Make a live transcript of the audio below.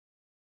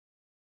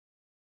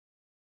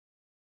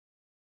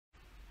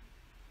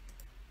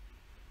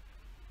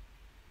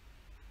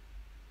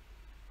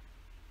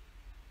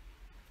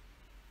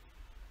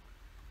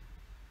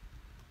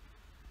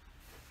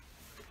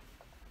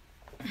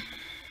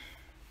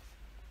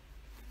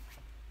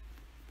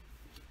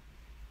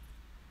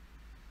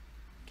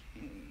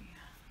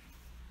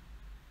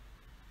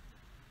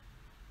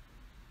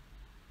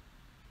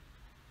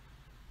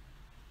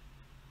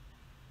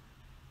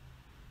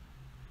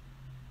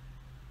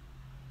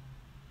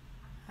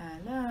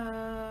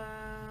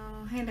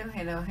Hello, hello,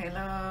 hello,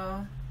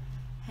 hello.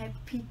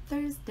 Happy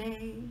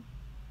Thursday.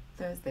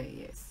 Thursday,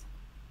 yes.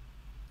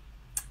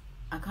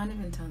 I can't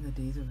even tell the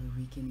days of the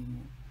week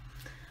anymore,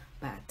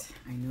 but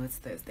I know it's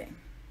Thursday.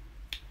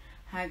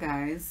 Hi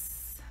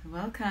guys,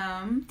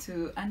 welcome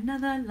to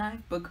another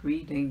live book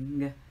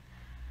reading.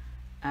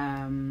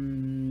 I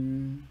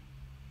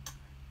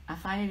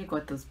finally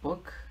got this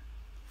book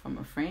from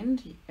a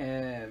friend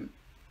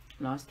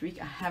last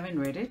week. I haven't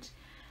read it.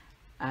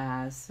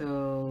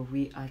 So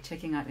we are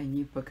checking out a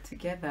new book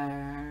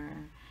together.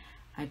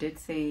 I did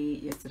say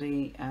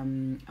yesterday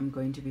I'm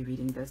going to be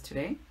reading this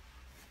today.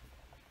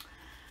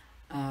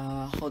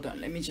 Hold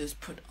on, let me just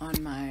put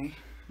on my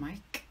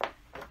mic.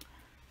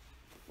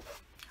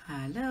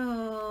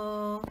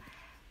 Hello.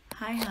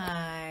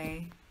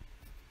 Hi.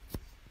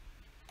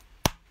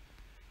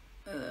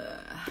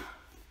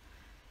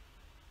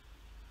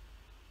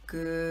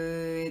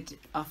 Good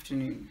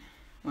afternoon.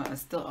 Well, it's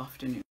still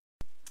afternoon.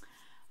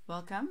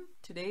 Welcome.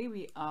 Today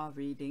we are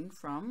reading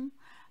from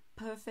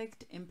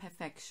Perfect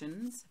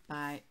Imperfections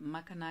by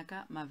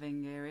Makanaka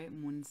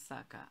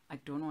Mavengere-Munsaka. I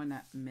don't want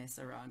to mess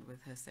around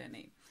with her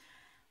surname.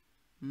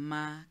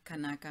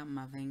 Makanaka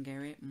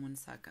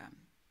Mavengere-Munsaka.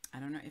 I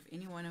don't know if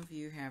any one of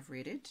you has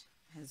read it.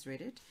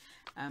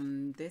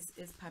 This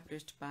is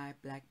published by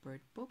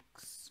BlackBird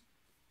Books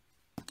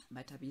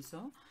by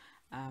Tabiso,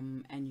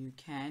 and you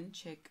can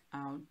check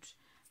out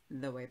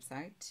the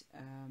website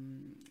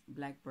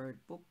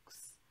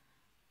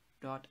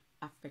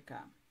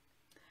blackbirdbooks.africa,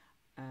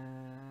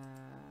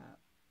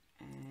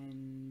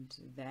 and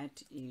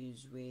that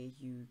is where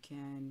you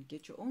can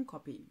get your own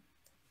copy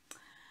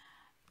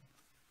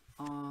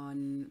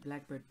on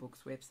BlackBird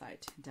Books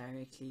website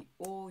directly,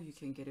 or you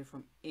can get it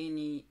from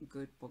any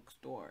good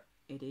bookstore.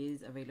 It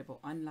is available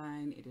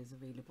online, it is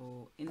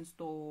available in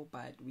store,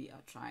 but we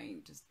are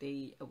trying to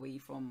stay away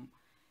from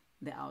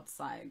the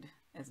outside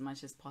as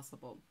much as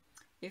possible.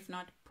 If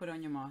not, put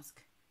on your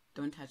mask,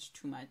 don't touch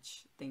too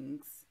much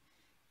things,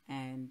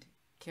 and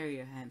carry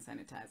your hand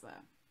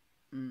sanitizer.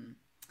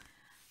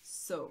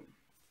 So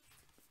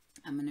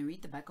I'm going to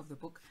read the back of the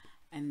book,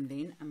 and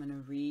then I'm going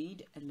to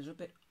read a little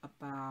bit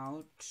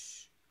about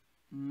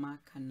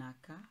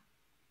Makanaka.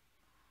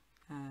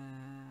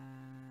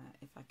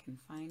 If I can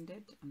find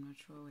it, I'm not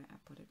sure where I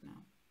put it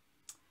now,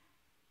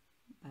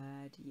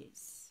 but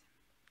yes.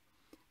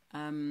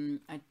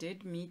 I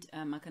did meet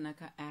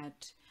Makanaka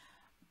at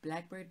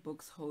BlackBird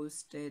Books.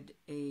 Hosted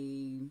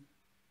a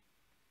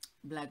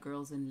Black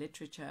Girls in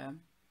Literature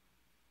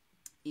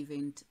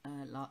event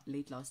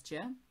late last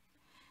year.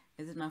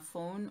 Is it my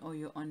phone or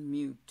you're on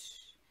mute?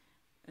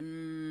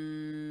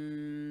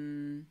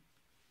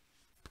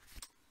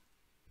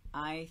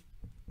 I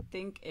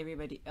think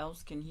everybody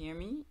else can hear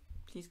me.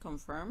 Please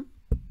confirm.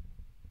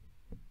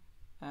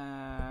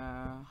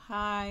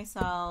 Hi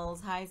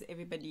Sal's, hi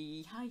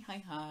everybody, hi.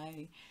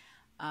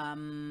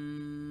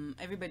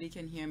 Everybody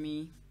can hear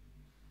me.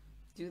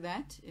 Do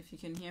that if you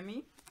can hear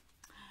me,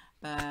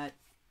 but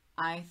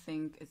I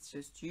think it's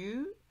just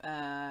you.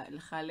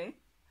 Khale,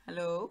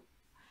 hello.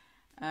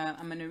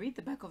 I'm gonna read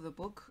the back of the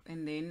book,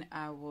 and then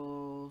I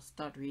will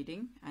start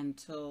reading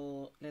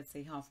until, let's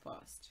say,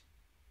 1:30.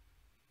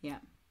 Yeah.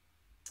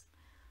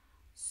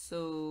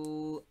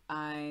 So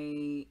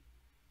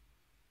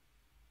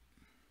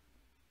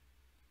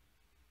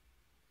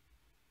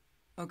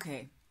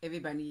okay,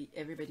 everybody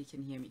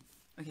can hear me.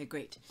 Okay,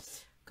 great,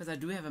 because I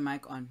do have a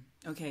mic on.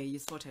 Okay, you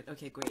sorted.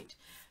 Okay, great.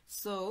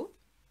 So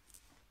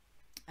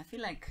I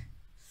feel like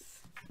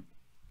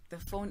the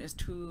phone is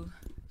too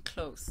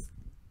close.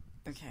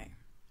 Okay.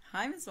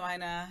 Hi, Miss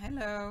Weiner.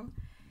 Hello.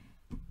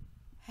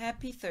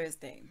 Happy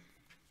Thursday.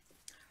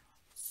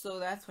 So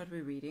that's what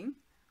we're reading.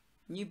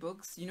 New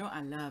books. You know,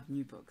 I love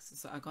new books.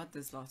 So I got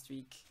this last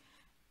week.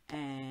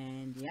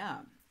 And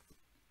yeah.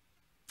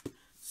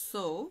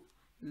 So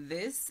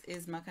this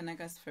is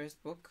Makanaka's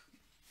first book.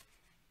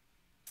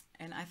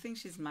 And I think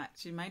she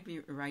might be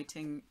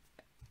writing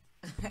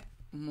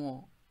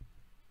more.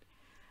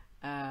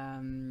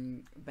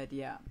 But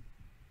yeah.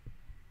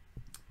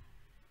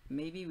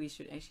 Maybe we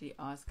should actually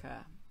ask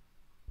her.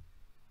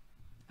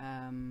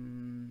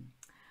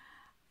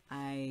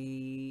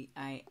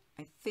 I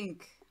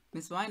think,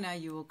 Miss Weiner,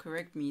 you will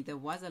correct me. There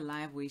was a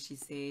live where she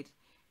said,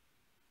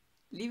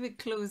 "Leave it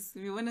close.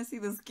 We want to see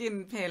the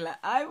skin, Pela."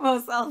 I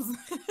myself.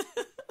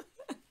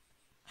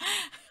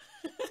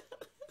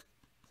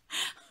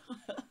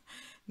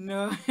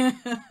 No.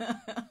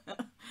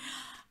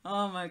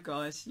 Oh my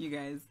gosh, you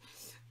guys.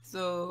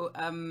 So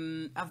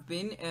I've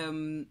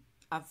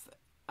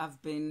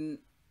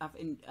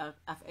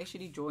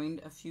actually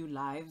joined a few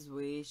lives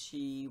where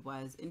she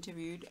was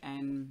interviewed,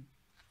 and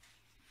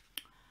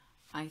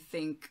I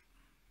think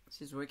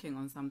she's working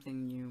on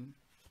something new.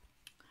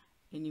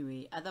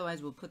 Anyway,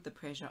 otherwise we'll put the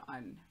pressure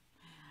on.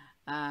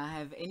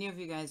 Have any of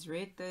you guys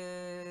read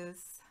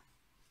this?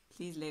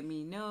 Please let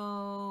me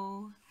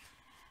know.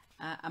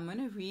 I'm going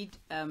to read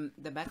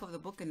the back of the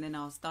book, and then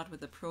I'll start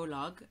with the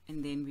prologue,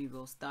 and then we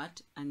will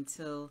start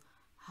until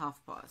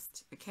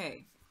 1:30.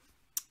 Okay.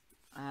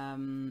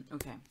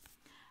 Okay.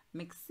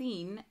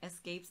 Maxine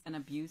escapes an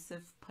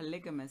abusive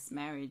polygamous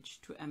marriage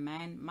to a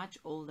man much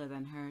older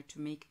than her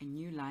to make a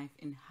new life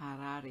in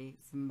Harare,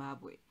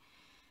 Zimbabwe.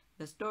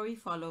 The story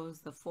follows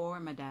the four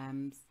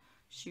madams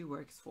she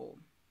works for.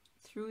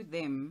 Through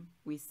them,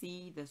 we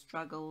see the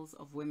struggles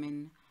of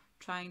women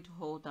trying to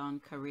hold down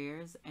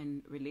careers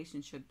and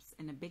relationships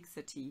in a big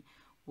city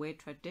where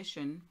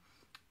tradition,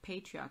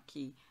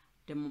 patriarchy,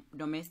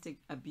 domestic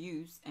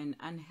abuse, and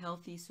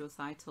unhealthy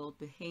societal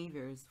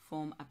behaviors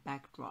form a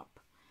backdrop.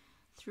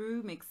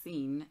 Through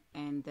Maxine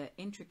and the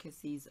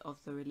intricacies of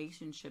the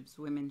relationships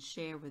women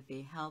share with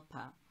their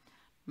helper,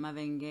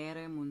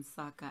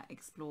 Mavungere-Munsaka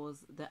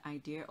explores the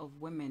idea of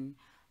women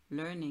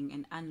learning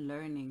and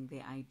unlearning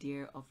the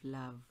idea of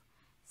love,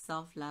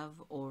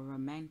 self-love or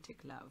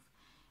romantic love.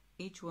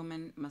 Each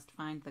woman must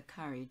find the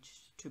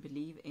courage to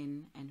believe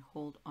in and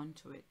hold on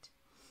to it.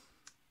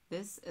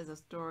 This is a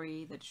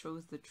story that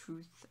shows the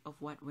truth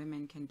of what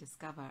women can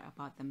discover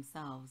about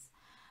themselves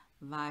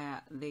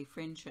via their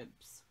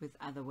friendships with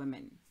other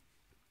women.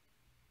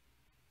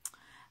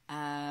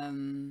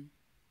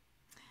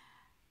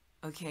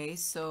 Okay,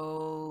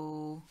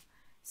 so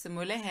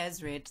Simule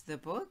has read the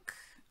book.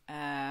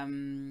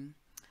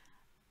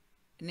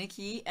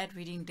 Nicci at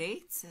Reading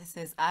Dates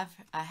says,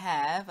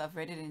 I've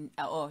read it in,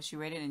 she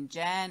read it in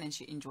Jan and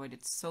she enjoyed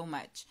it so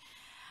much.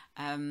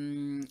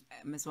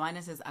 Ms.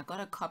 Weiner says, I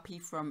got a copy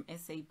from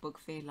SA Book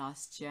Fair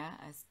last year.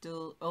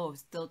 Still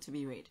to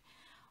be read.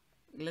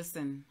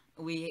 Listen,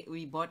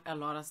 we bought a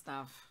lot of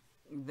stuff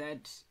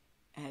that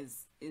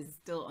is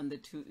still on the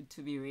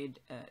to be read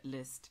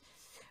list.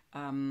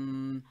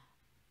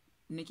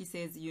 Nicci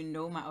says, you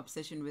know my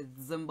obsession with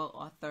Zimba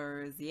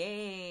authors.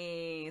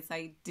 Yes,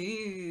 I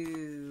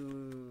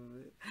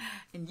do.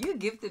 And you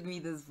gifted me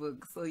this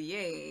book, so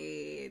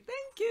yay.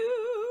 Thank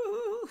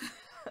you.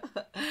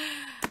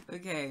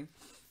 Okay.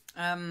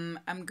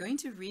 I'm going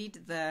to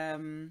read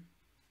the...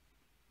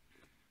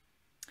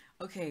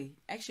 okay,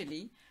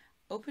 actually,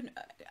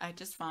 I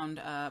just found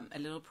a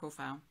little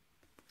profile.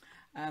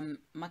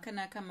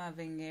 Makanaka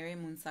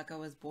Mavengere-Munsaka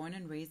was born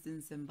and raised in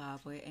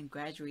Zimbabwe and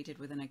graduated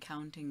with an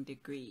accounting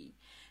degree.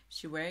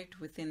 She worked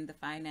within the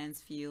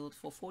finance field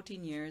for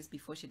 14 years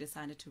before she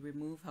decided to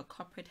remove her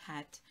corporate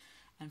hat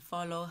and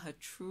follow her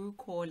true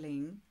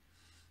calling,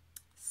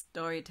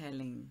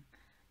 storytelling.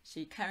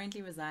 She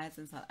currently resides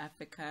in South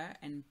Africa,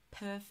 and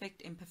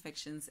Perfect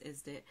Imperfections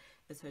is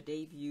her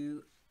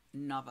debut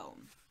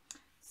novel.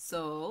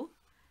 So,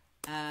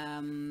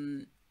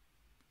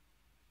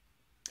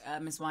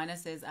 Ms. Weiner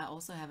says, I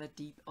also have a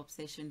deep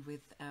obsession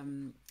with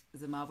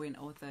Zimbabwean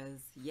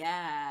authors.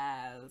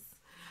 Yes.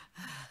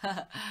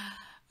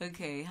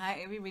 Okay.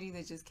 Hi, everybody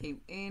that just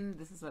came in.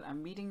 This is what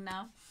I'm reading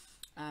now.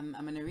 I'm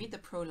going to read the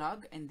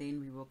prologue and then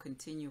we will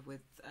continue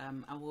with,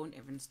 I won't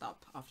even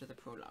stop after the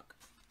prologue.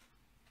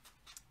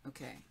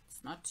 Okay.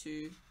 It's not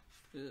too,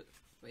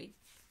 wait.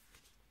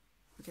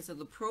 Okay, so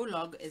the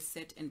prologue is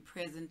set in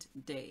present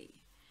day.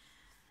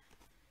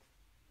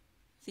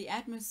 The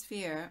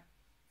atmosphere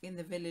in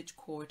the village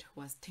court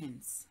was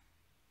tense.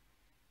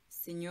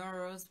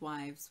 Signoro's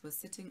wives were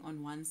sitting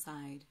on one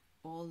side,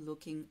 all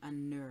looking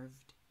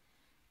unnerved.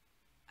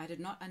 I did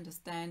not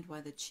understand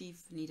why the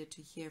chief needed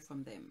to hear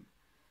from them.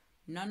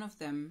 None of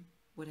them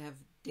would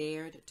have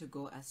dared to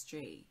go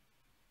astray.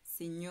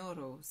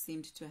 Signoro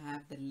seemed to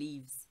have the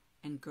leaves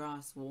and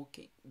grass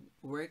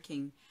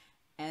working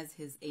as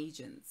his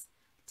agents,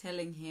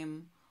 telling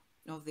him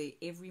of their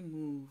every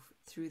move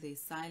through their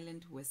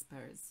silent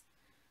whispers.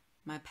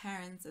 My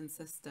parents and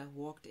sister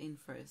walked in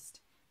first,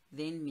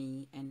 then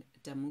me and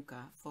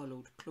Damuka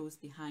followed close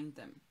behind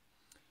them.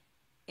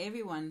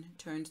 Everyone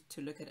turned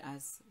to look at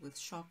us with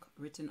shock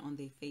written on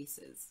their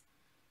faces.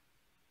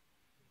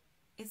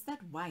 It's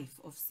that wife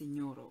of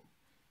Signoro.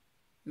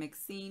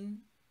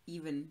 Maxine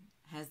even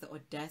has the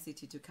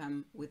audacity to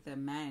come with a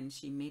man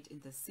she met in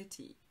the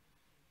city.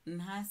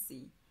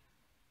 Nhasi,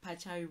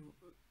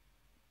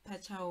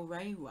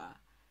 Pachauraiwa,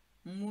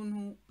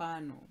 Munu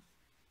Bano.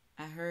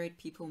 I heard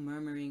people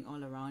murmuring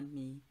all around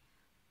me,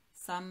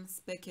 some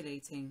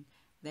speculating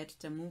that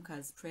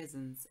Damuka's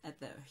presence at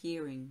the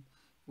hearing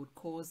would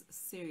cause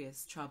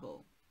serious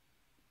trouble.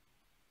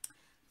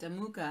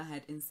 Damuka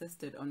had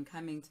insisted on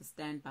coming to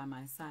stand by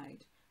my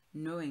side,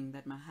 knowing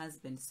that my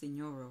husband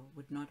Signoro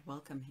would not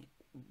welcome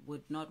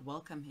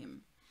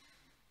him.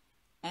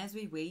 As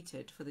we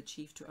waited for the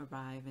chief to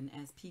arrive and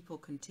as people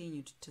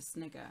continued to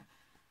snigger,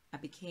 I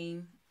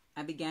began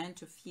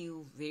to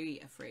feel very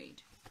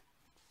afraid.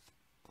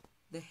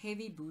 The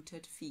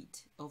heavy-booted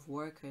feet of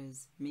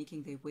workers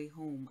making their way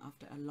home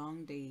after a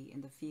long day in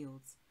the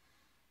fields,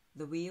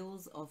 the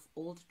wheels of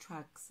old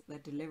trucks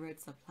that delivered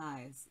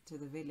supplies to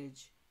the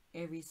village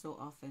every so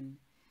often,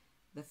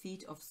 the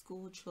feet of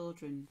school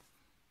children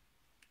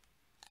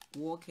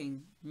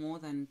walking more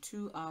than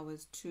 2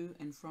 hours to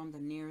and from the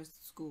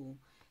nearest school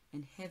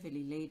in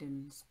heavily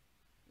laden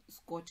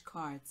squat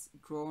carts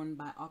drawn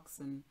by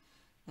oxen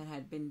that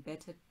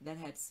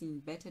had seen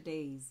better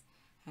days,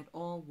 had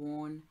all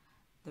worn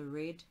the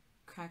red,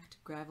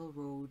 cracked gravel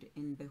road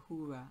in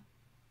Buhera,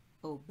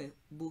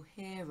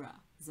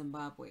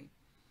 Zimbabwe.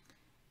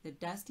 The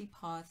dusty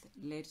path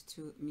led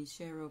to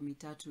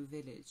Mavungere-Munsaka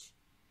village.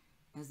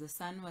 As the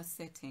sun was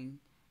setting,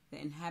 the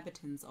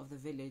inhabitants of the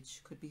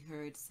village could be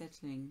heard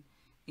settling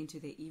into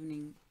their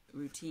evening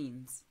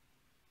routines.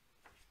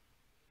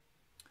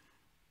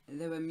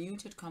 There were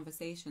muted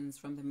conversations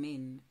from the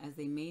men as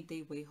they made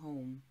their way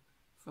home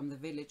from the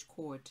village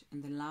court,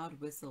 and the loud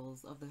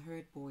whistles of the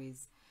herd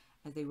boys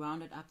as they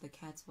rounded up the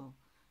cattle,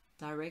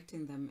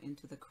 directing them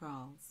into the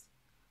kraals.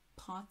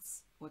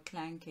 Pots were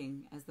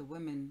clanking as the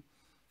women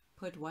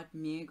put what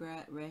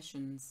meagre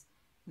rations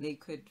they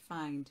could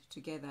find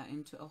together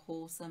into a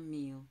wholesome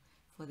meal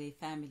for their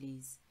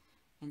families,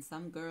 and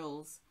some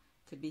girls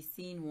could be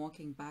seen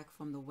walking back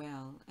from the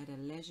well at a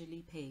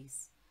leisurely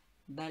pace,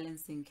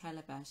 balancing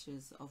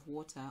calabashes of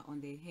water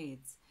on their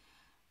heads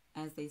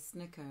as they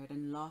snickered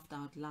and laughed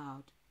out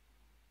loud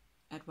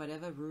at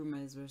whatever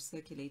rumors were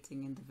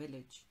circulating in the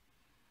village.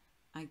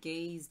 I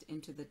gazed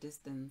into the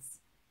distance,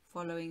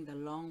 following the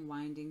long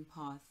winding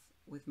path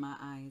with my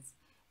eyes,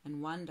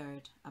 and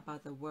wondered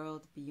about the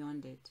world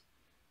beyond it,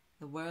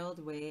 the world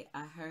where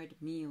I heard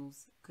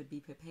meals could be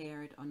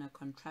prepared on a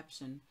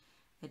contraption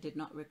that did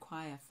not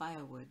require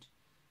firewood,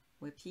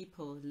 where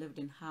people lived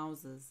in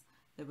houses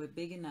that were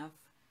big enough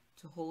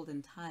to hold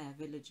entire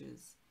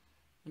villages,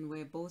 and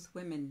where both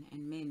women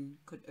and men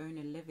could earn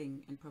a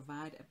living and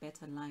provide a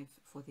better life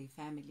for their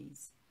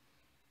families.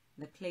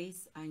 The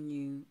place I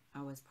knew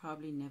I was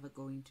probably never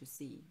going to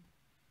see.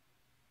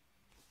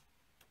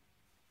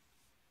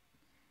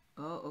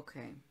 Oh,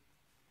 okay.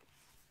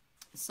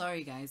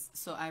 Sorry, guys.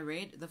 So I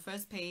read the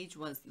first page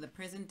was the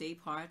present day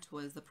part,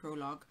 was the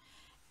prologue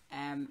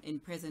in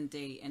present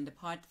day, and the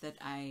part that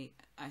I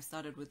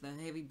started with the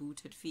heavy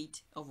booted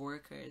feet of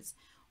workers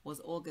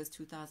was August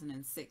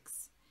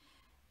 2006,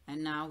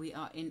 and now we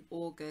are in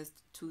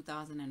August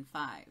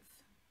 2005.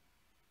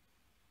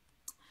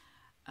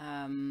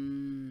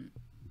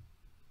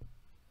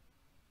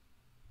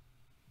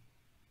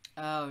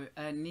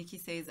 Nicci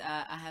says,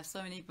 I have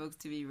so many books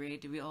to be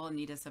read. We all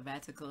need a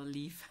sabbatical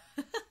leave.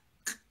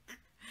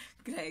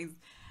 Guys,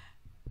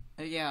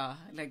 yeah,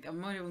 like I'm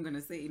not even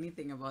gonna say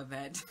anything about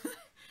that.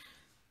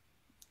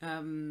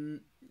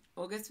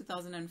 August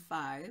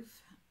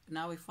 2005.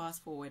 Now we're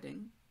fast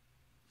forwarding.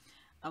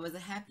 I was a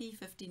happy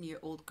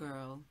 15-year-old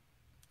girl,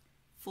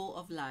 full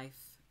of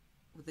life,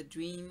 with a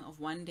dream of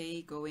one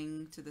day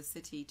going to the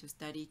city to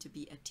study to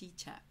be a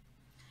teacher.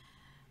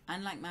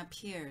 Unlike my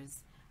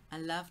peers, I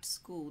loved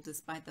school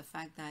despite the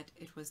fact that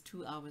it was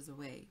 2 hours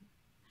away.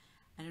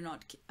 I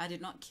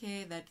did not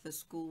care that the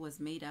school was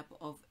made up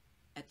of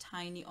a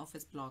tiny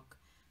office block,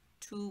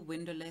 2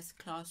 windowless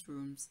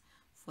classrooms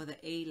for the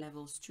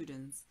A-level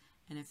students,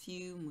 and a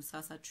few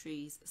musasa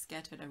trees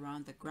scattered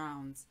around the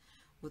grounds,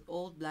 with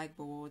old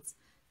blackboards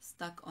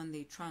stuck on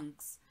their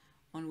trunks,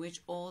 on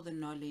which all the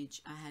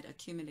knowledge I had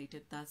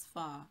accumulated thus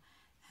far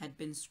had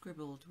been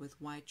scribbled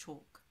with white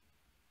chalk.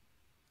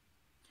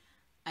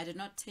 I did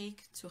not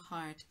take to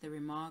heart the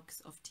remarks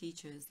of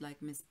teachers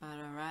like Miss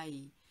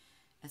Pararai,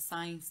 a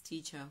science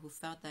teacher who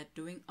felt that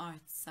doing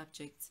arts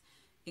subjects,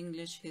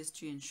 English,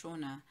 history, and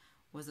Shona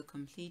was a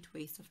complete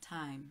waste of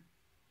time.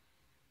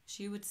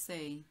 She would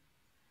say,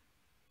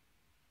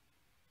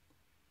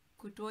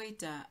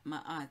 "Kutoita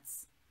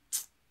ma-arts."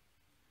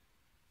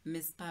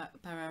 Miss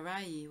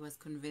Pararai was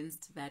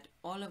convinced that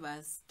all of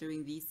us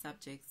doing these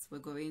subjects were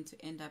going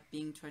to end up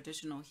being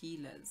traditional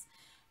healers,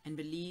 and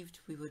believed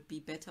we would be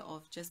better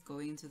off just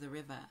going to the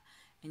river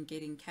and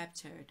getting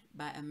captured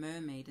by a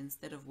mermaid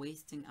instead of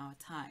wasting our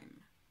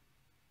time.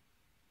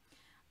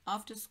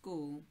 After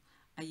school,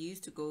 I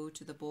used to go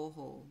to the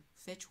borehole,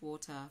 fetch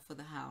water for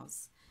the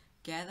house,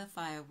 gather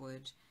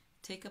firewood,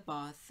 take a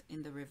bath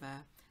in the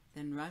river,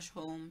 then rush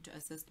home to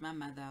assist my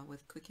mother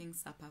with cooking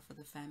supper for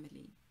the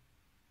family.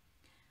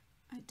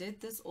 I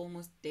did this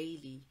almost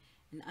daily,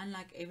 and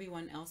unlike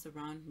everyone else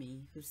around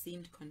me who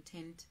seemed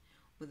content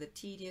with the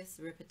tedious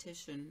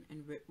repetition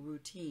and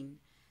routine,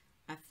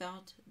 I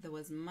felt there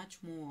was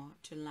much more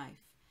to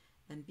life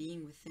than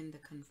being within the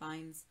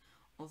confines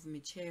of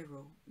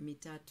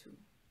Mavungere-Munsaka.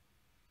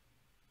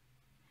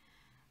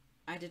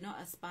 I did not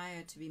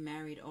aspire to be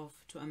married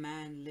off to a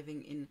man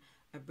living in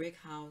a brick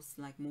house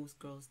like most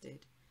girls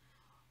did,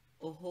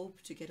 or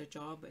hope to get a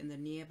job in the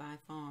nearby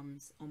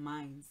farms or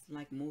mines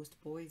like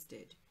most boys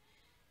did.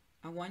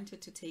 I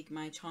wanted to take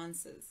my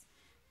chances,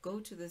 go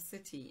to the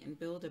city and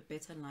build a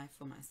better life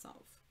for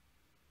myself.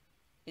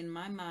 In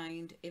my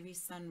mind, every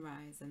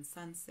sunrise and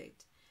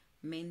sunset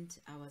meant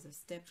I was a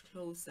step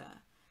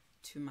closer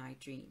to my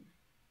dream.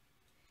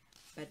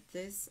 But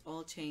this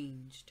all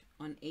changed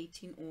on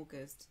 18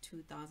 August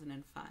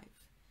 2005,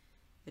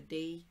 the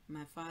day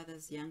my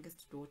father's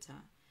youngest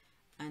daughter,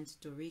 Aunt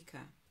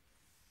Dorika,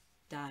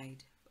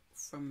 died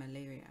from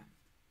malaria.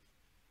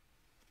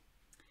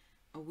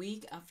 A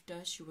week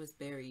after she was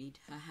buried,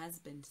 her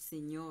husband,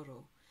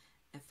 Signoro,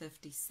 a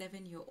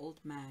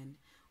 57-year-old man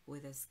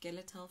with a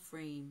skeletal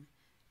frame,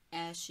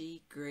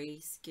 ashy grey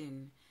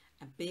skin,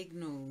 a big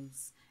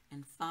nose,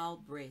 and foul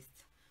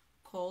breath,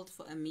 called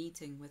for a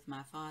meeting with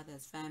my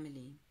father's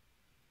family.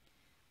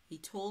 He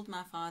told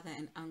my father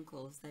and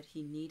uncles that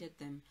he needed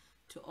them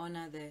to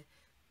honor the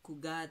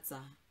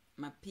Kugadza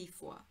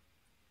Mapifwa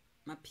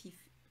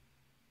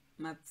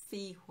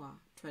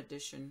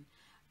tradition.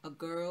 A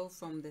girl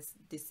from the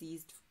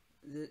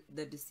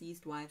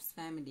deceased wife's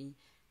family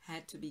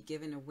had to be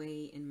given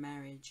away in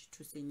marriage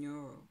to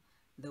Signoro,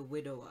 the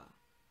widower.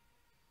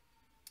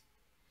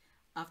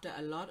 After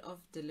a lot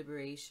of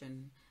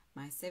deliberation,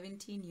 my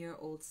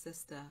 17-year-old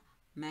sister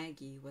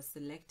Maggie was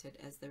selected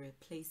as the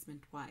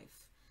replacement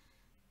wife,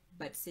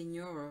 but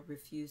Signoro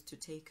refused to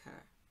take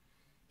her.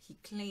 He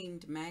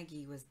claimed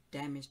Maggie was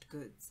damaged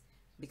goods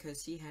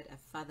because she had a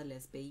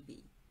fatherless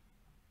baby.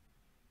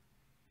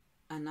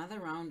 Another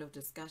round of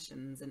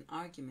discussions and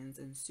arguments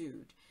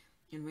ensued,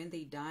 and when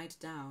they died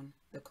down,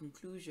 the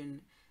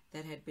conclusion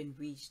that had been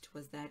reached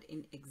was that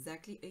in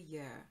exactly a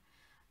year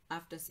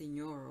after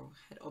Signoro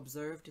had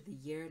observed the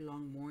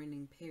year-long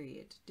mourning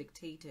period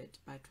dictated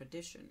by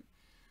tradition,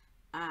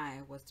 I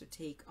was to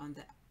take on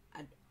the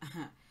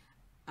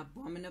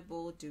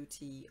abominable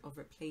duty of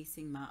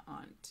replacing my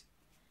aunt.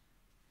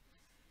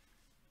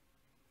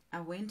 I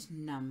went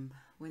numb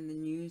when the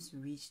news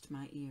reached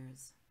my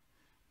ears.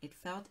 It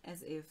felt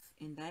as if,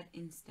 in that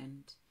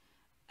instant,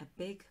 a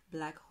big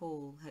black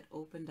hole had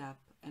opened up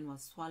and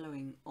was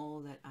swallowing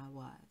all that I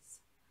was.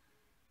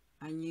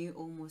 I knew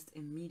almost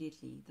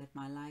immediately that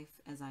my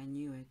life as I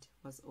knew it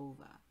was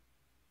over.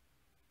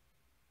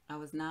 I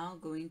was now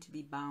going to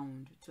be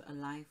bound to a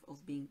life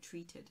of being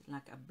treated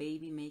like a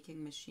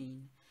baby-making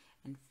machine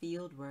and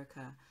field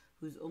worker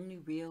whose only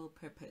real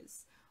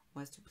purpose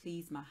was to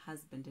please my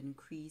husband and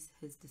increase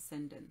his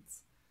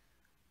descendants.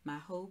 My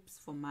hopes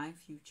for my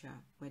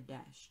future were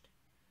dashed.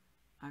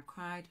 I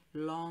cried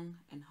long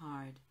and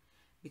hard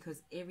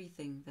because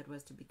everything that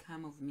was to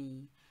become of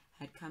me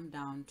had come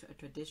down to a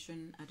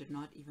tradition I did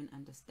not even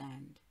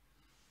understand,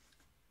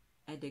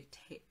 a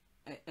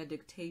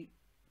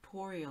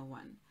dictatorial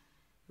one,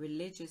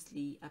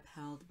 religiously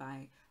upheld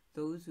by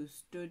those who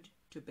stood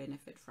to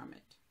benefit from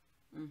it.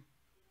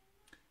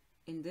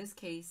 In this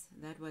case,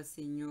 that was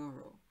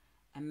Signoro,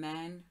 a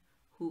man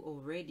who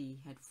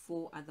already had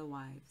 4 other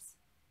wives.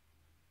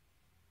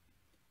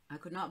 I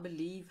could not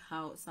believe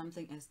how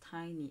something as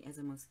tiny as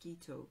a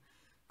mosquito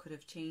could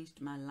have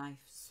changed my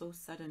life so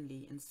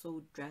suddenly and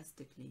so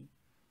drastically.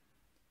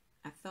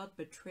 I felt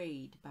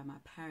betrayed by my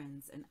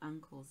parents and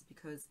uncles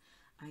because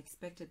I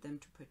expected them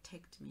to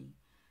protect me,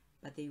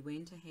 but they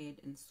went ahead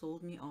and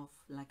sold me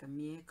off like a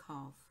mere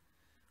calf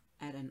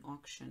at an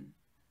auction,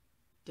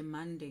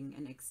 demanding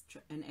an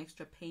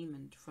extra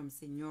payment from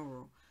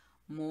Signoro,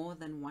 more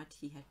than what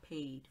he had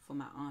paid for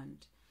my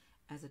aunt,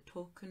 as a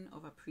token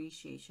of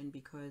appreciation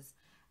because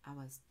I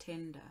was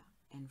tender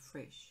and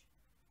fresh.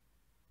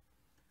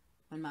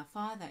 When my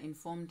father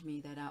informed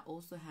me that I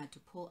also had to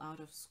pull out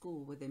of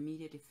school with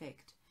immediate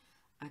effect,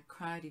 I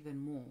cried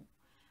even more,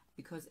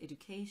 because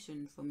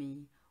education for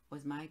me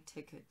was my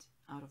ticket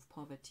out of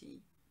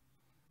poverty.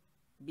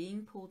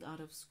 Being pulled out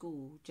of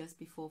school just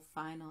before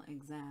final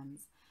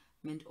exams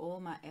meant all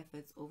my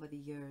efforts over the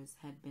years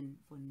had been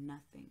for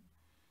nothing.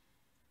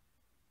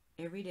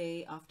 Every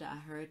day after I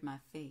heard my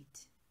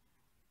fate,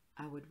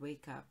 I would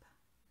wake up,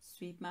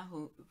 sweep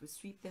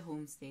the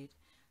homestead,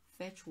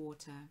 fetch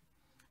water,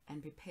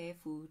 and prepare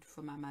food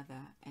for my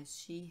mother as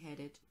she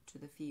headed to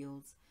the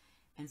fields,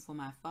 and for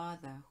my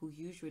father, who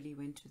usually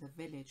went to the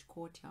village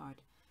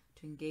courtyard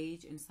to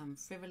engage in some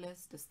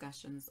frivolous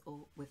discussions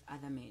with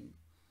other men.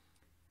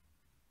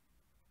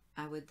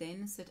 I would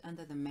then sit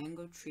under the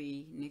mango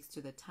tree next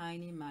to the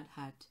tiny mud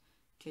hut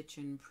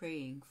kitchen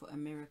praying for a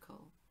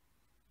miracle.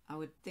 I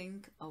would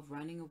think of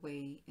running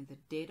away in the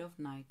dead of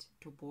night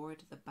to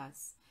board the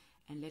bus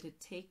and let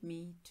it take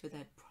me to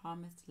that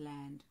promised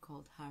land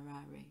called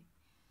Harare.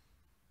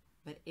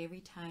 But every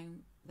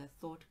time the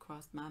thought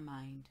crossed my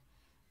mind,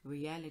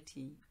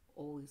 reality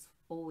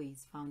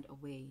always found a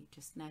way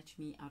to snatch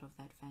me out of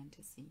that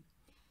fantasy,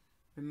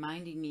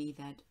 reminding me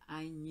that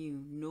I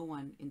knew no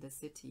one in the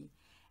city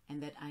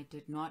and that I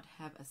did not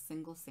have a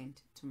single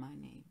cent to my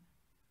name.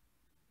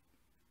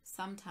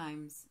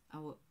 Sometimes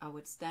I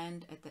would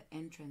stand at the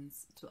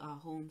entrance to our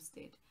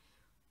homestead,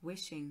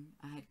 wishing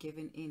I had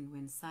given in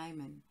when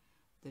Simon,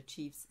 the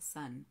chief's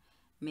son,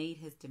 made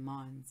his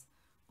demands,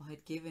 or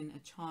had given a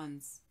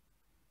chance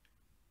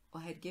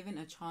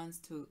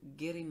to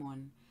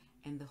Girimon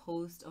and the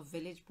host of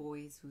village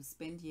boys who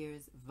spent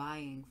years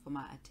vying for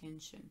my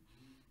attention,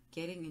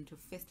 getting into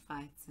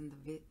fistfights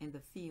in the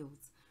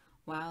fields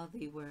while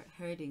they were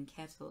herding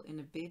cattle in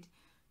a bid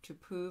to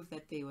prove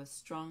that they were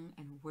strong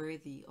and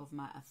worthy of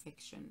my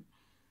affection.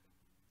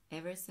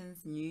 Ever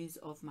since news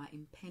of my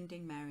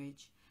impending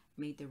marriage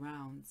made the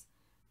rounds,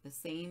 the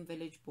same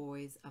village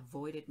boys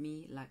avoided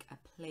me like a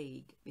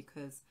plague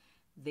because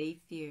they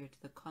feared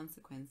the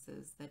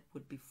consequences that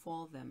would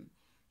befall them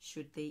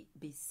should they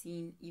be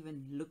seen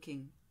even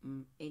looking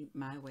in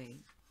my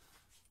way.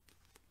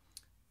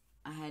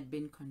 I had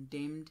been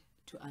condemned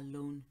to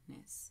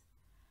aloneness.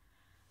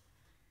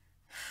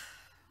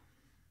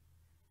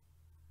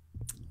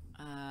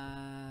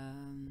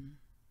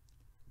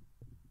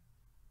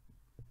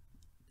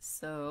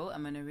 So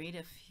I'm gonna read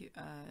a few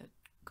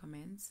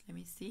comments. Let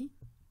me see.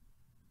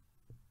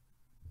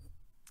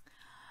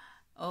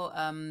 Oh,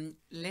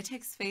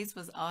 Latex Face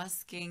was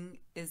asking,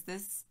 is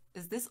this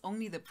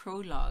only the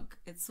prologue?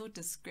 It's so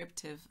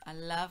descriptive. I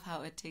love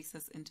how it takes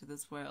us into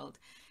this world.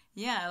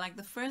 Yeah, like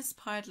the first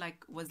part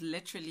like was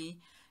literally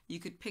you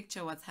could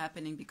picture what's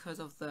happening because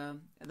of the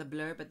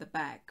blurb at the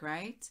back,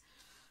 right?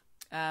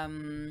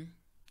 And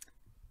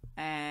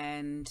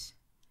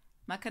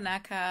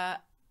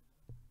Makanaka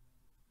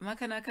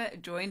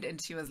joined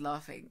and she was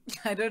laughing.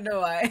 I don't know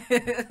why.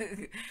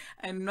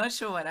 I'm not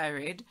sure what I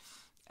read.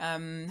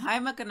 Hi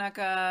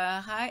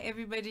Makanaka. Hi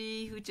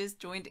everybody who just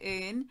joined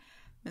in.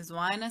 Ms.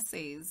 Weiner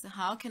says,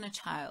 how can a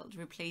child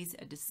replace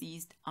a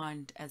deceased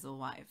aunt as a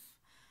wife?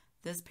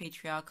 These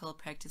patriarchal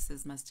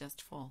practices must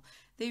just fall.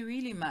 They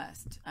really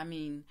must. I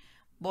mean,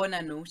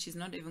 Bona no, she's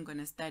not even going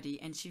to study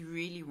and she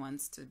really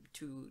wants to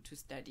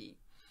study.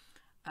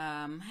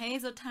 Hey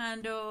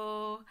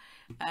Zotando,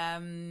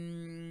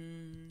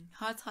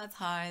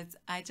 hearts.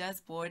 I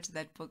just bought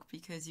that book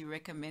because you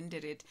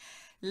recommended it.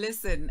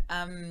 Listen,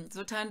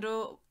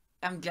 Zotando,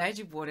 I'm glad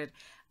you bought it.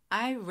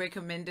 I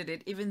recommended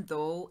it even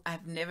though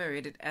I've never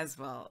read it as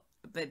well.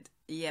 But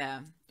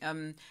yeah,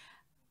 I'm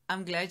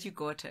glad you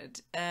got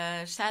it.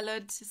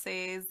 Charlotte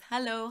says,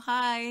 hello,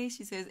 hi.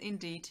 She says,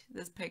 indeed,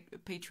 this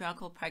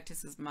patriarchal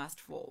practices must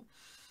fall.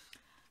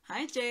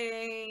 Hi,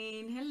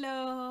 Jane.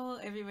 Hello,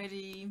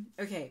 everybody.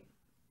 Okay.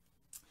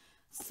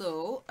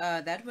 So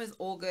that was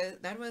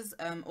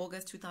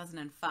August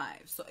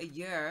 2005. So a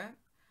year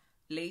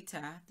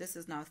later, this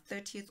is now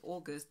 30th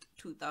August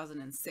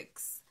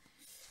 2006.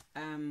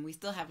 We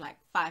still have like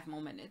 5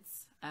 more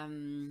minutes.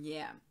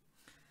 Yeah.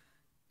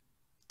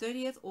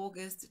 30th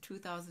August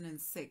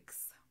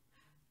 2006.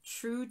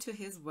 True to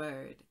his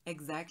word,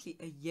 exactly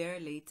a year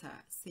later,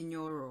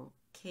 Signoro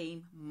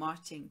came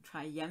marching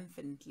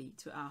triumphantly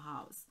to our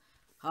house,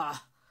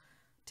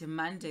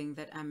 demanding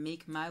that I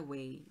make my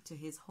way to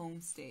his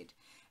homestead,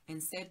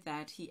 and said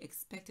that he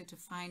expected to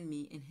find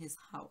me in his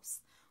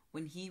house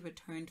when he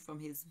returned from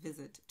his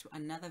visit to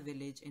another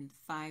village in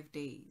 5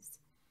 days.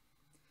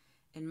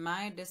 In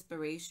my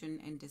desperation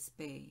and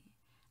despair,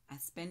 I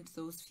spent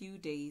those few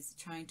days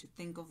trying to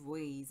think of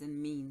ways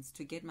and means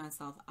to get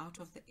myself out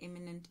of the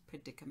imminent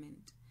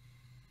predicament.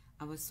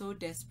 I was so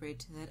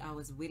desperate that I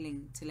was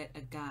willing to let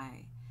a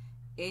guy,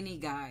 any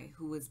guy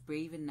who was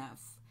brave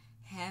enough,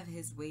 have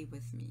his way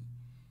with me.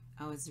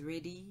 I was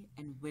ready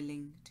and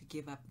willing to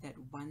give up that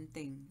one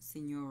thing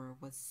Signora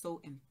was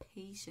so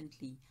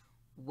impatiently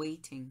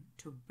waiting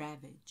to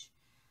ravage,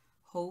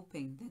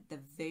 hoping that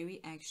the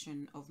very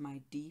action of my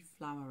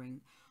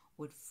deflowering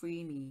would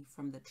free me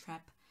from the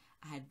trap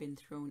I had been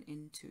thrown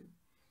into.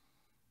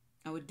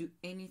 I would do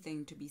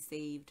anything to be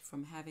saved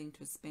from having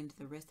to spend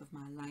the rest of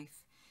my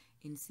life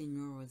in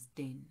Signora's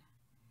den,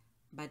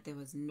 but there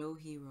was no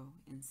hero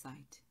in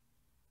sight.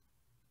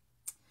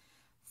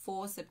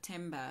 4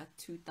 September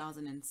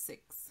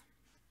 2006.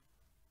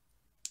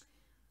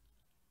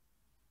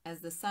 As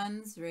the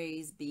sun's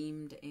rays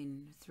beamed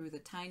in through the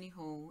tiny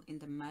hole in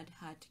the mud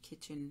hut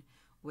kitchen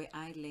where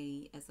I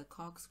lay as a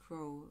cock's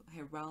crow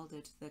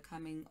heralded the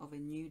coming of a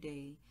new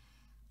day,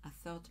 I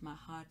felt my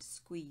heart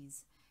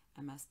squeeze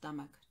and my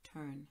stomach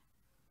turn.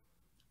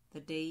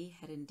 The day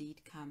had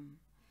indeed come,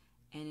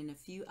 and in a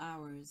few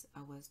hours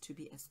I was to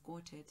be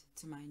escorted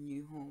to my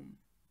new home.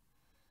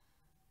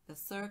 The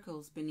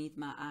circles beneath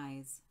my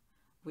eyes,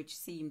 which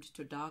seemed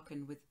to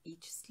darken with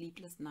each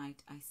sleepless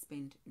night I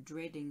spent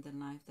dreading the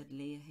life that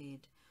lay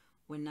ahead,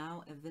 were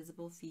now a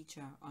visible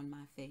feature on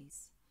my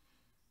face.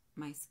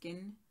 My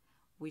skin,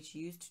 which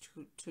used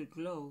to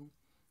glow,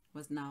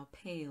 was now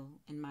pale,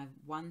 and my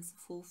once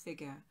full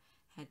figure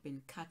had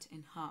been cut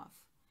in half.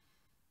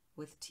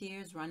 With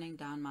tears running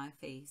down my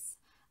face,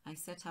 I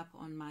sat up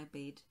on my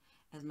bed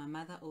as my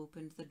mother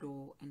opened the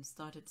door and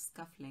started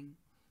scuffling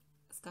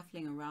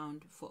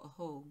around for a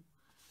hole.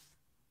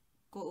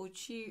 Ko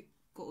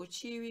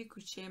uchiri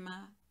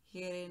kuchema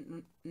here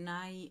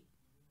nai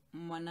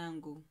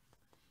mwanangu.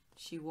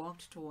 She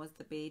walked towards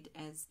the bed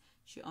as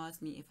she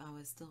asked me if I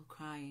was still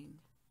crying.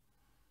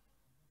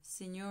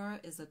 Signor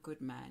is a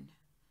good man.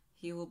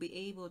 He will be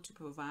able to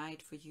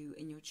provide for you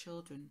and your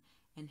children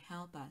and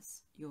help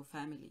us, your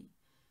family.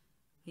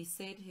 He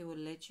said he will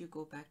let you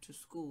go back to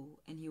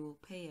school and he will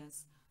pay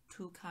us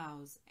 2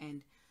 cows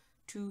and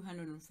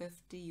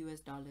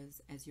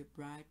 $250 as your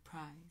bride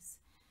price.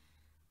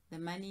 The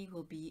money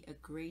will be a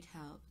great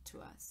help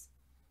to us.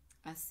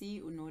 Asi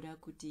unoda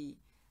kuti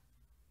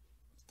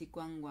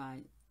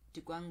tikwangwaye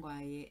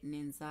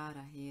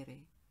nenzara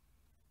here.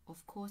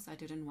 Of course I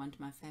didn't want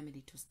my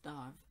family to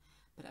starve,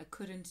 but I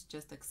couldn't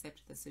just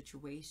accept the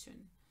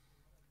situation.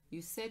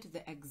 You said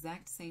the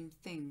exact same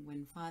thing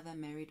when father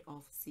married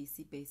off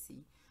Sisi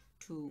Besi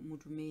to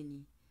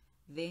Mudumeni,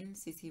 then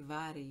Sisi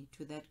Vari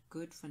to that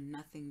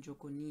good-for-nothing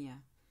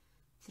Jokonia.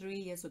 3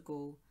 years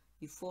ago,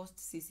 you forced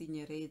Sisi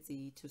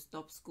Nyerezi to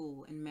stop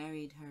school and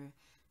married her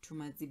to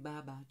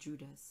Mazibaba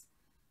Judas.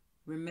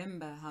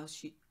 Remember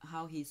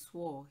how he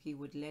swore he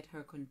would let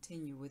her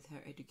continue with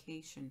her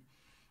education,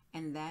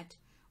 and that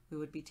we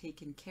would be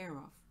taken care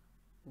of.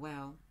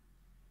 Well,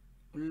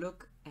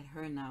 look at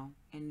her now,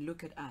 and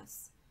look at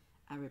us,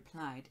 I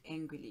replied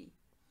angrily.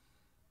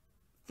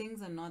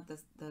 Things are not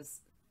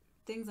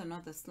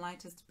the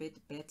slightest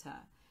bit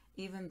better,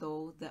 even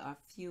though there are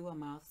fewer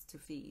mouths to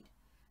feed.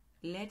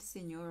 Let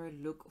Signora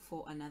look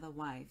for another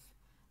wife.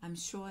 I'm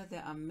sure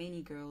there are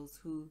many girls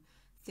who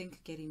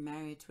think getting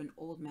married to an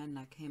old man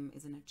like him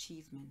is an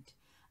achievement.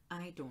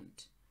 I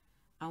don't.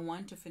 I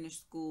want to finish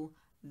school,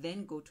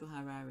 then go to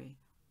Harare,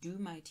 do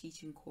my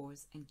teaching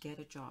course, and get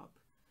a job.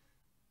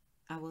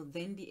 I will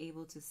then be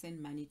able to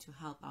send money to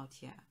help out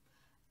here.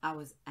 I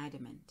was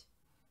adamant.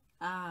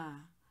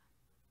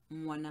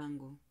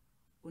 Mwanangu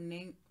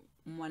unenge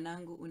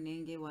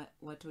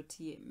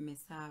watotie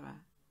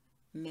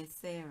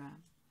mesera.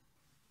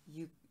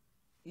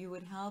 You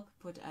would help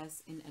put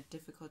us in a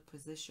difficult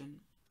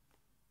position.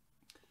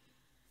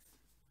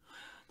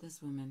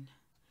 This woman.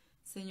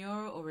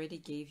 Senora already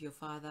gave your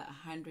father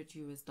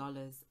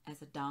 $100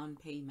 as a down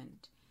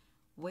payment.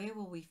 Where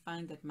will we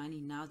find that money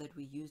now that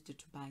we used it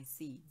to buy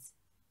seeds?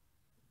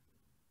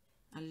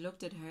 I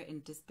looked at her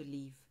in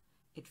disbelief.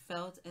 It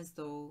felt as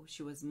though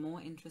she was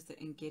more interested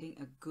in getting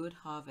a good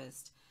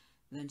harvest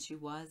than she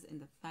was in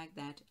the fact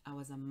that I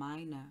was a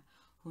minor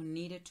who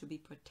needed to be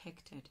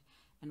protected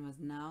and was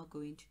now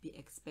going to be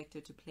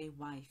expected to play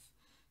wife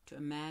to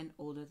a man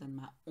older than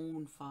my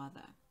own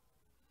father.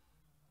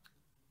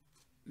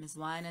 Ms.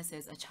 Weiner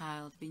says a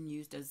child being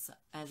used as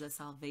a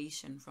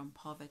salvation from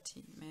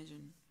poverty.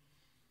 Imagine.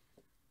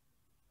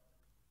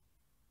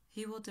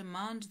 He will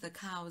demand the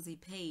cows he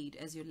paid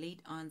as your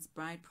late aunt's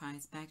bride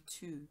price back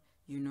too,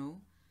 you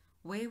know.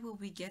 Where will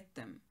we get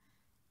them?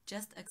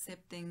 Just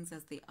accept things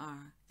as they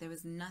are. There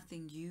is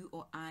nothing you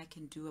or I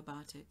can do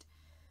about it.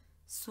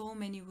 So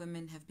many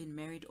women have been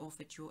married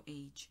off at your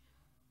age.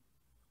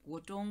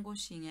 Wotongo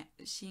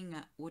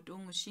shinga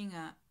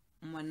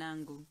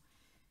mwanangu.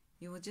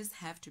 You will just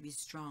have to be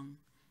strong.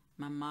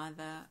 My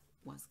mother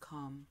was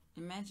calm.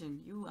 Imagine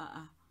you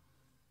are.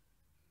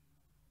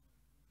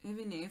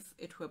 Even if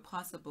it were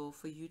possible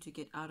for you to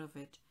get out of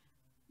it,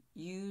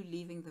 you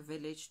leaving the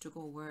village to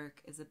go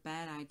work is a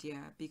bad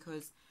idea,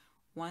 because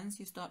once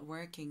you start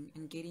working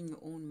and getting your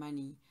own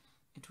money,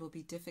 it will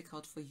be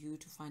difficult for you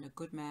to find a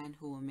good man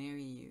who will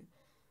marry you.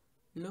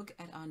 Look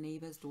at our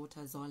neighbor's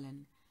daughter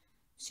Zolan.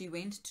 She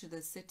went to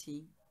the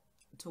city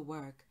to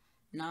work.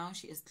 Now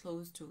she is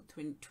close to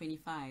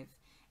 25,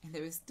 and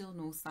there is still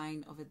no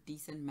sign of a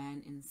decent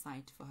man in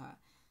sight for her.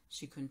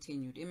 She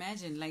continued.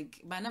 Imagine,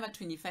 like, by number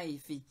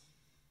 25.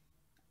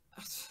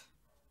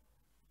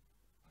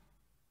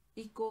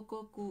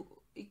 Ikoko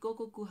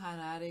ku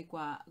Harare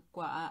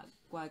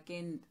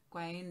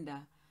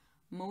kwaenda.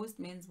 Most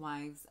men's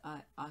wives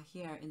are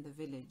here in the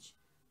village.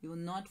 You will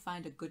not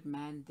find a good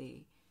man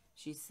there,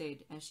 she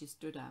said as she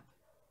stood up.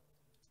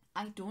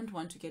 I don't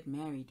want to get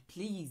married,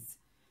 please,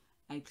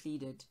 I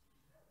pleaded.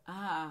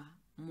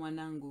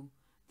 Mwanangu,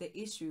 the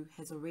issue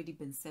has already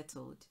been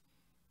settled.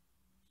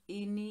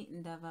 Ini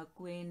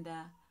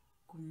ndavakwenda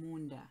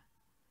kumunda.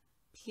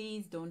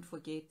 Please don't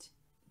forget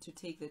to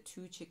take the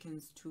 2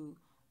 chickens to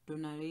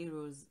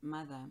Donarero's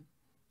mother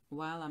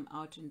while I'm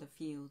out in the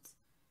fields.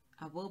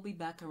 I will be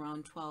back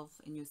around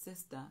 12, and your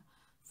sister,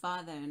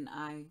 father, and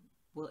I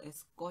will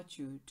escort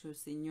you to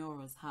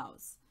Signora's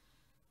house.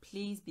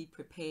 Please be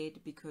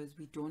prepared, because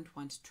we don't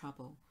want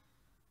trouble.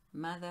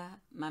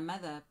 My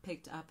mother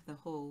picked up the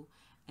hoe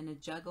and a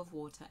jug of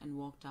water and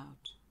walked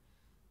out.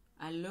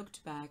 I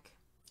looked back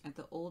at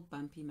the old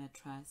bumpy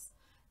mattress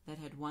that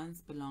had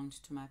once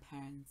belonged to my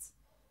parents,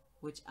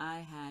 which I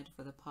had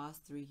for the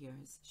past 3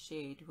 years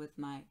shared with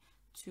my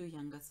 2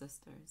 younger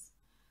sisters.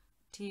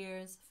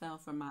 Tears fell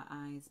from my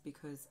eyes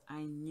because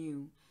I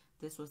knew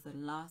this was the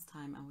last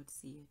time I would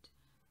see it.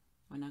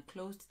 When I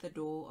closed the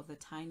door of the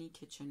tiny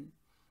kitchen,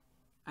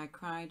 I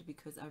cried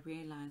because I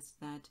realized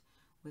that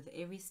with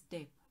every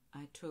step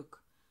I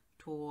took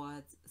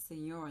towards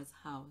Signora's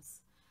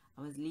house,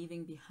 I was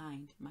leaving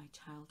behind my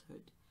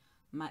childhood,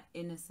 my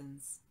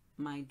innocence,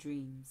 my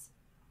dreams.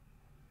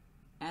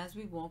 As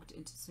we walked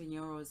into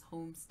Signora's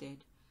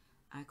homestead,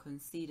 I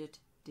conceded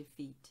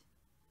defeat.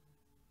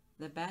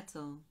 The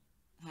battle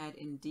had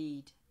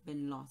indeed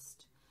been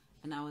lost,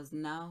 and I was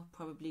now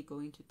probably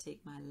going to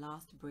take my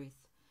last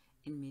breath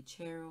in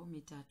Michero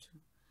Mitatu,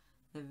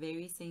 the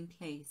very same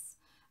place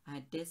I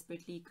had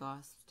desperately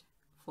gasped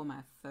for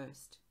my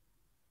first.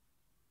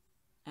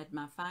 At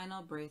my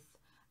final breath,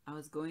 I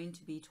was going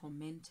to be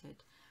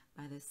tormented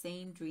by the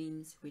same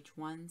dreams which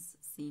once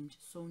seemed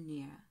so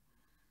near.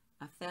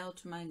 I fell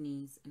to my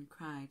knees and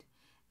cried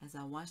as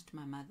I watched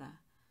my mother,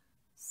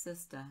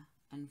 sister,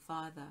 and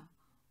father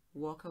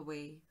walk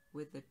away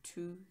with the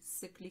 2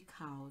 sickly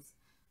cows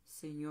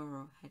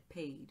Signora had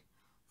paid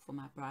for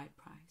my bride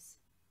price.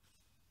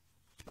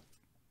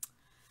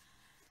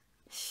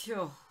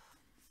 Sure.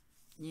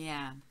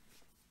 Yeah.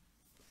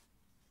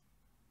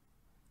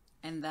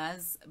 And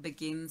thus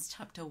begins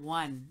chapter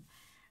 1.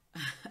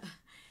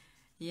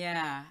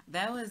 Yeah,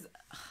 that was...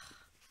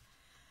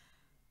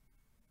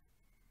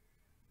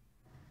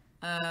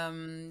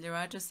 the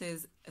writer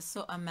says,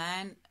 so a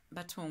man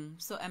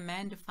Batong. So a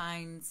man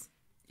defines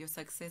your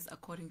success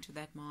according to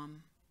that,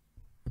 mom.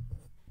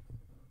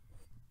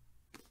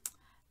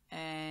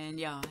 And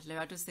yeah,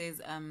 Lerato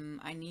says,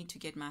 I need to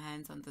get my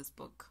hands on this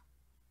book.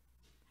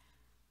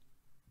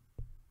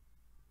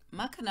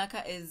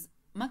 Makanaka,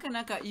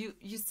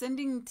 you're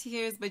sending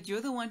tears, but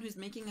you're the one who's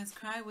making us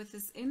cry with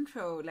this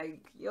intro.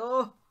 Like,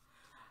 yo.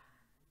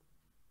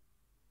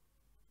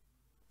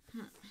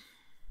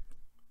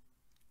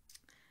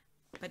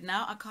 But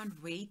now I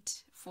can't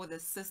wait for the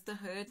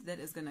sisterhood that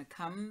is going to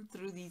come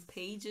through these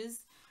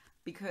pages,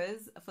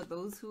 because for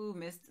those who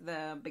missed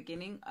the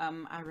beginning,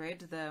 I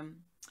read the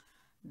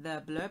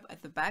blurb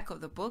at the back of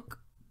the book.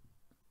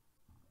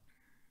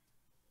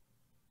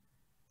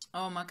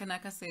 Oh,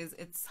 Makanaka says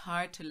it's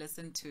hard to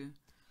listen to.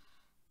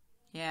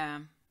 Yeah.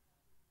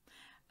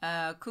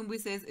 Kumbu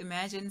says,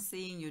 imagine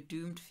seeing your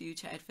doomed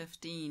future at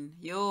 15.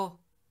 Yo.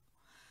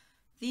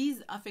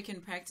 These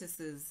African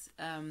practices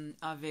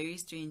are very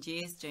strange.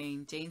 Yes,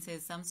 Jane. Jane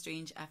says some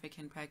strange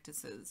African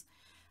practices,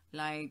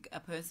 like a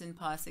person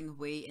passing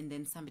away and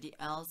then somebody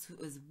else who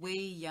is way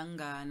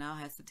younger now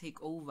has to take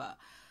over.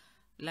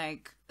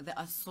 Like, there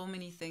are so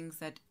many things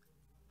that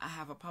I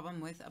have a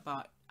problem with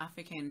about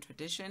African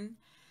tradition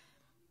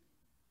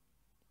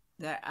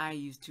that I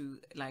used to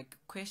like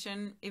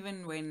question,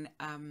 even when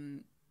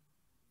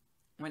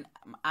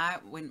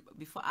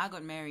before I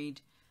got married.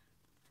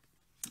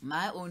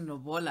 My own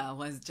lobola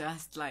was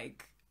just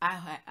like,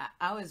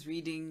 I was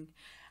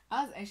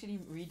actually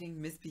reading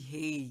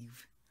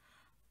Misbehave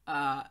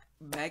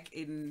back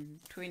in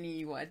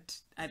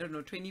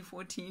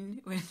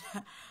 2014 when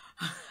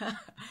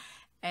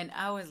and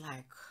I was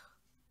like,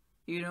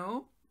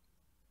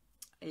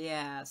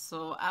 yeah,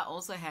 so I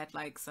also had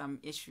like some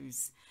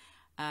issues.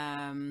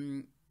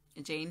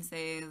 Jane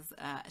says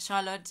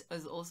Charlotte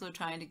is also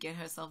trying to get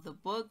herself the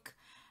book.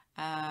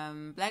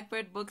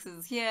 BlackBird Books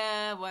is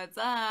here. What's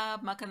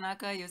up,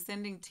 Makanaka? You're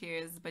sending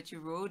tears, but you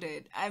wrote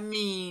it. I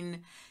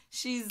mean,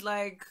 she's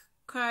like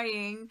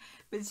crying,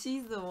 but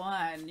she's the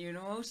one, you're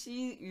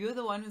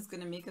the one who's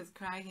gonna make us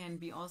cry and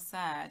be all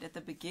sad at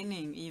the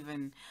beginning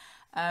even.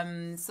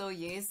 So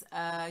yes,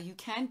 you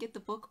can get the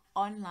book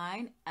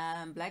online.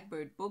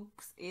 BlackBird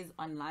Books is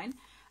online.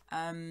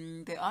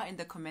 They are in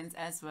the comments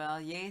as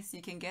well. Yes,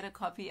 you can get a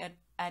copy at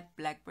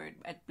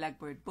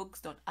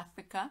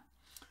blackbirdbooks.africa.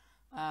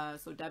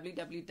 So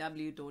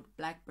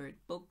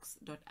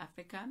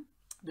www.blackbirdbooks.africa.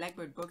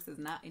 BlackBird Books is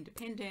now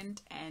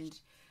independent, and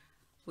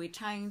we're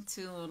trying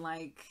to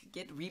like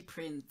get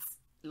reprints,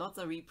 lots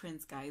of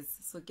reprints, guys.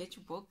 So get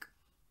your book.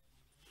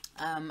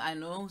 I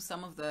know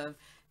some of the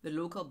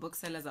local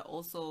booksellers are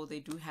also, they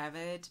do have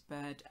it,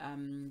 but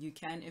you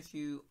can, if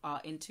you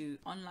are into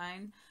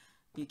online,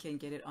 you can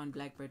get it on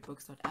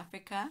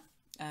blackbirdbooks.africa.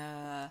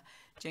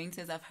 Jane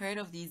says, I've heard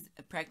of these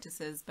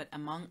practices, but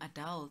among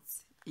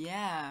adults.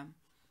 Yeah,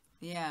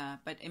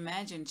 but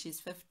imagine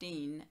she's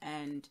 15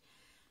 and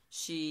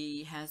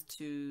she has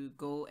to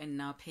go and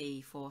now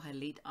pay for her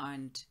late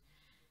aunt.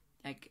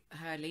 Like,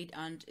 her late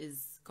aunt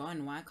is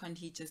gone. Why can't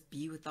he just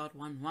be without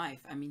one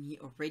wife? I mean, he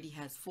already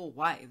has 4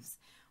 wives.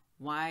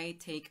 Why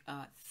take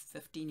a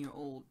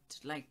 15-year-old?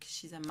 Like,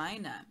 she's a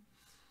minor.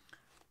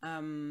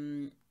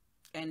 And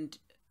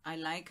I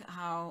like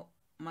how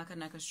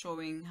Makanaka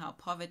showing how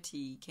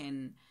poverty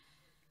can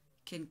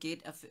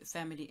get a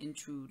family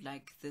into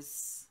like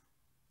this.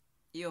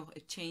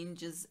 It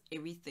changes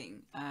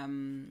everything.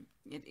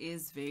 It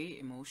is very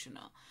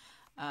emotional.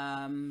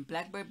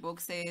 BlackBird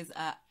Book says,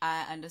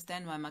 I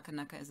understand why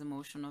Makanaka is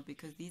emotional,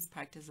 because these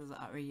practices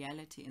are a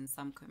reality in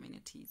some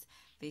communities.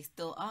 They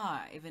still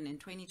are, even in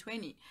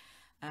 2020.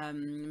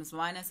 Ms.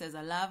 Weiner says,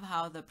 I love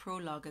how the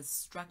prologue is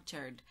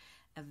structured,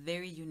 a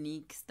very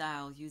unique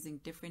style, using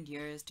different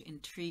years to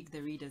intrigue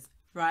the readers,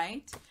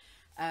 right?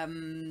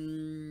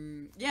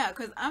 Yeah,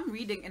 because I'm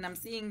reading and I'm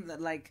seeing that,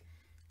 like,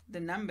 the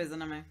numbers,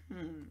 and I'm like,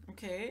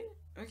 okay,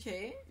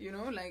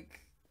 like,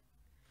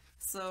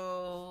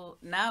 so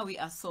now we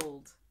are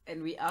sold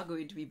and we are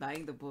going to be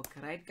buying the book,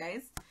 right,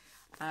 guys?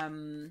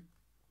 I'm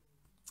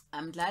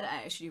glad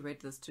I actually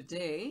read this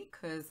today,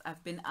 because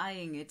I've been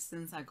eyeing it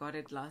since I got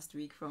it last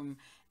week from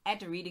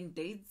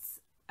 @readingdates.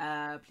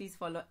 Please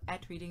follow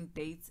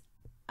 @readingdates_.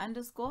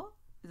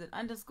 Is it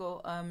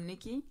 _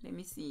 Nicci? Let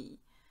me see.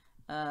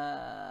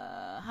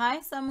 Hi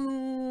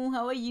Samu,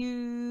 how are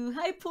you?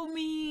 Hi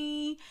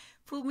Pumi.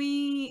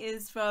 Pumi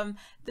is from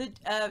the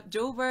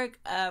Joburg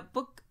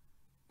book.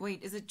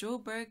 Wait, is it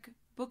Joburg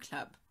Book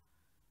Club?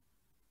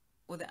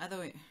 Or the other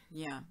way?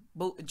 Yeah,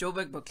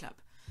 Joburg Book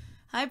Club.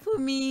 Hi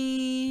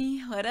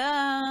Pumi, what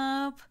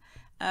up?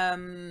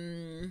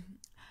 I'm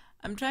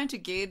trying to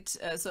get,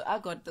 so I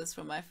got this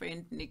from my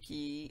friend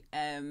Nicci,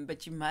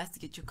 but you must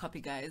get your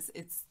copy, guys.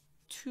 It's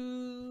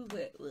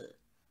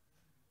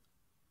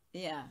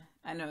yeah,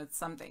 I know it's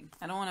something.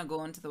 I don't want to go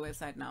onto the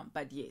website now,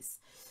 but yes.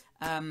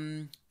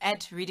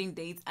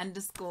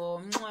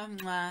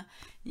 @readingdates_.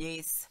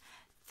 Yes.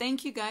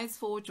 Thank you guys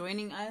for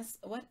joining us.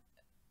 What?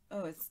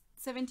 Oh, it's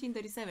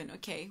 17:37.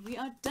 Okay, we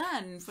are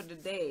done for the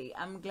day.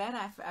 I'm glad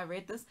I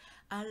read this.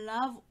 I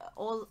love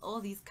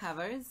all these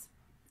covers.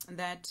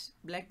 that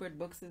BlackBird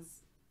Books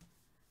is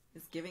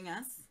giving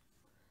us.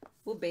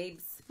 Boo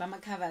babes,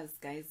 bama covers,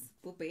 guys.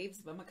 Boo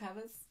babes, bama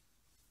covers.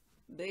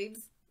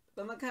 Babes,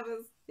 bama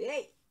covers.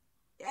 Yay!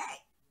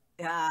 Yay!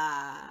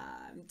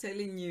 Yeah, I'm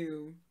telling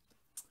you.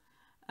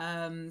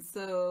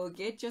 So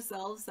get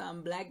yourself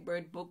some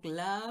BlackBird book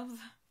love.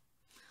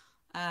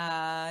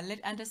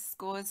 Let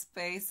underscore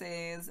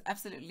spaces.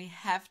 Absolutely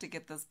have to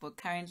get this book.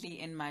 Currently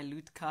in my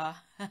loot car.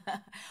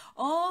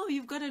 Oh,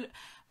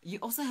 you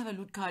also have a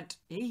loot card.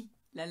 Hey,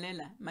 la la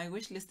la. My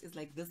wish list is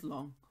like this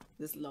long.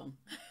 This long.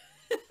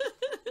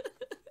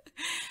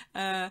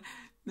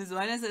 Ms.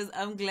 Wana says,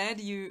 I'm glad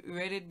you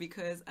read it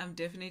because I'm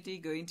definitely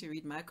going to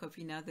read my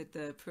copy now that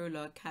the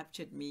prologue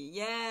captured me.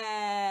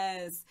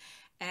 Yes.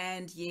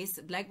 And yes,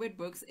 BlackBird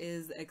Books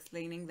is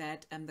explaining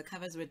that the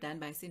covers were done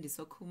by Cindy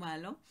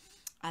Sokumalo.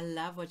 I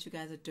love what you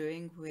guys are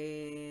doing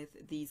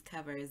with these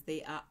covers.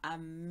 They are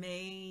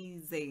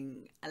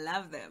amazing. I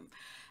love them.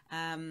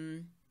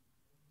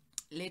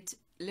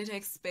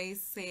 Little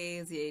Space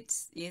says,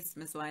 yes,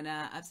 Miss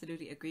Wana,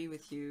 absolutely agree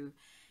with you.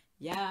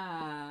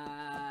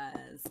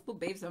 Yes. Oh,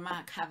 babes are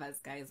my covers,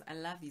 guys. I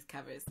love these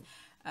covers.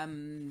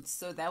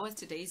 So that was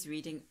today's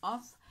reading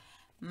of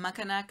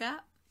Makanaka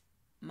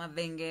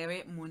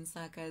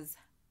Mavengere-Munsaka's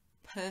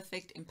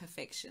Perfect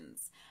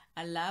Imperfections.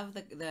 I love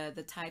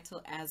the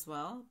title as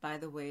well, by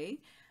the way.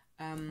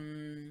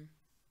 And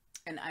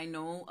I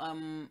know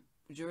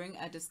during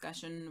a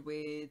discussion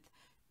with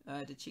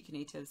the Cheeky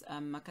Natives,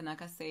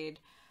 Makanaka said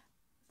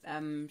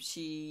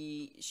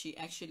she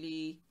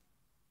actually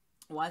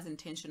was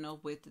intentional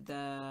with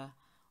the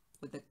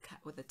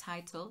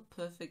title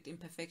Perfect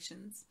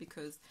Imperfections,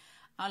 because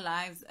our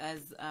lives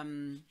as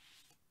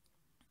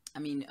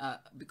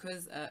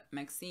because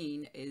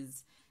Maxine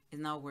is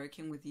now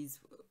working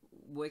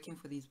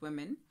for these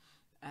women,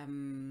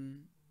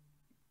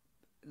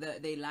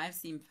 their lives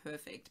seem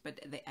perfect, but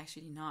they're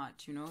actually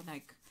not,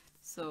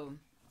 so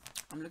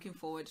I'm looking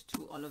forward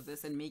to all of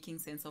this and making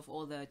sense of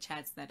all the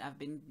chats that I've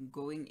been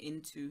going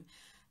into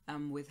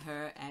with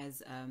her.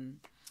 As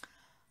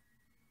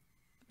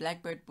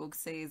BlackBird Book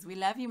says, we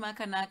love you,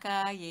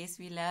 Makanaka. Yes,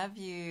 we love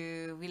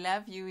you. We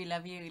love you. We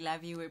love you. We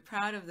love you. We're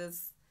proud of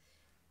this.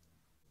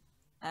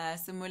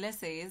 Simula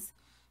says,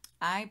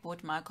 I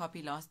bought my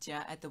copy last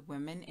year at the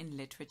Women in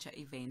Literature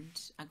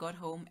event. I got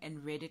home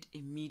and read it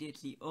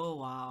immediately. Oh,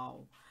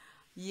 wow.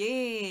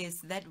 Yes,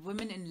 that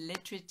Women in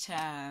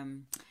Literature.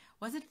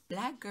 Was it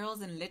Black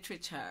Girls in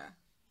Literature?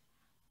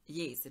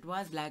 Yes, it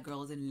was Black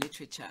Girls in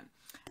Literature.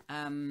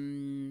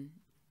 Nicci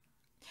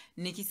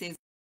says,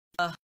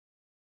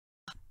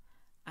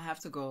 I have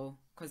to go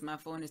because my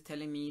phone is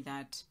telling me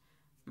that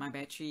my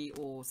battery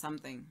or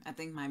something. I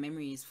think my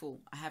memory is full.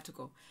 I have to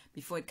go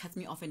before it cuts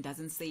me off and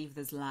doesn't save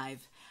this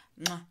live.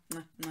 Mwah,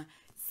 mwah, mwah.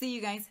 See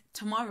you guys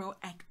tomorrow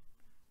at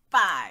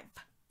 5.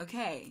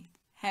 Okay.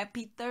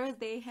 Happy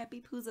Thursday.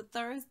 Happy Pooza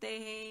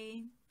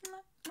Thursday.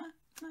 Mwah, mwah,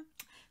 mwah.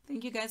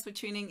 Thank you guys for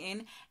tuning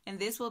in. And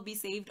this will be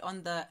saved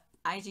on the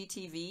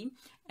IGTV,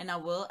 and I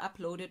will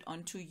upload it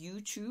onto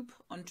YouTube,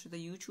 onto the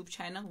YouTube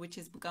channel, which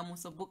is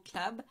Bookamoso Book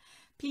Club.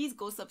 Please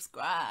go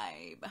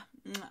subscribe.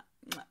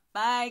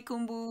 Bye,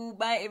 Kumbu.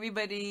 Bye,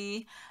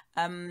 everybody.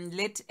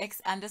 Let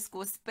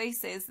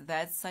X_spaces.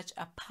 That's such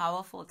a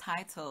powerful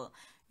title.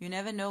 You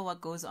never know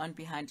what goes on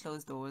behind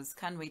closed doors.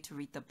 Can't wait to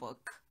read the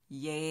book.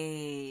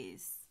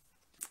 Yes.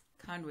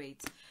 Can't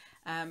wait.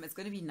 It's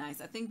going to be nice.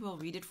 I think we'll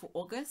read it for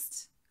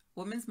August.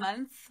 Women's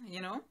Month,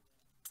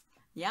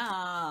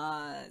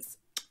 Yes.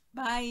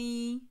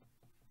 Bye.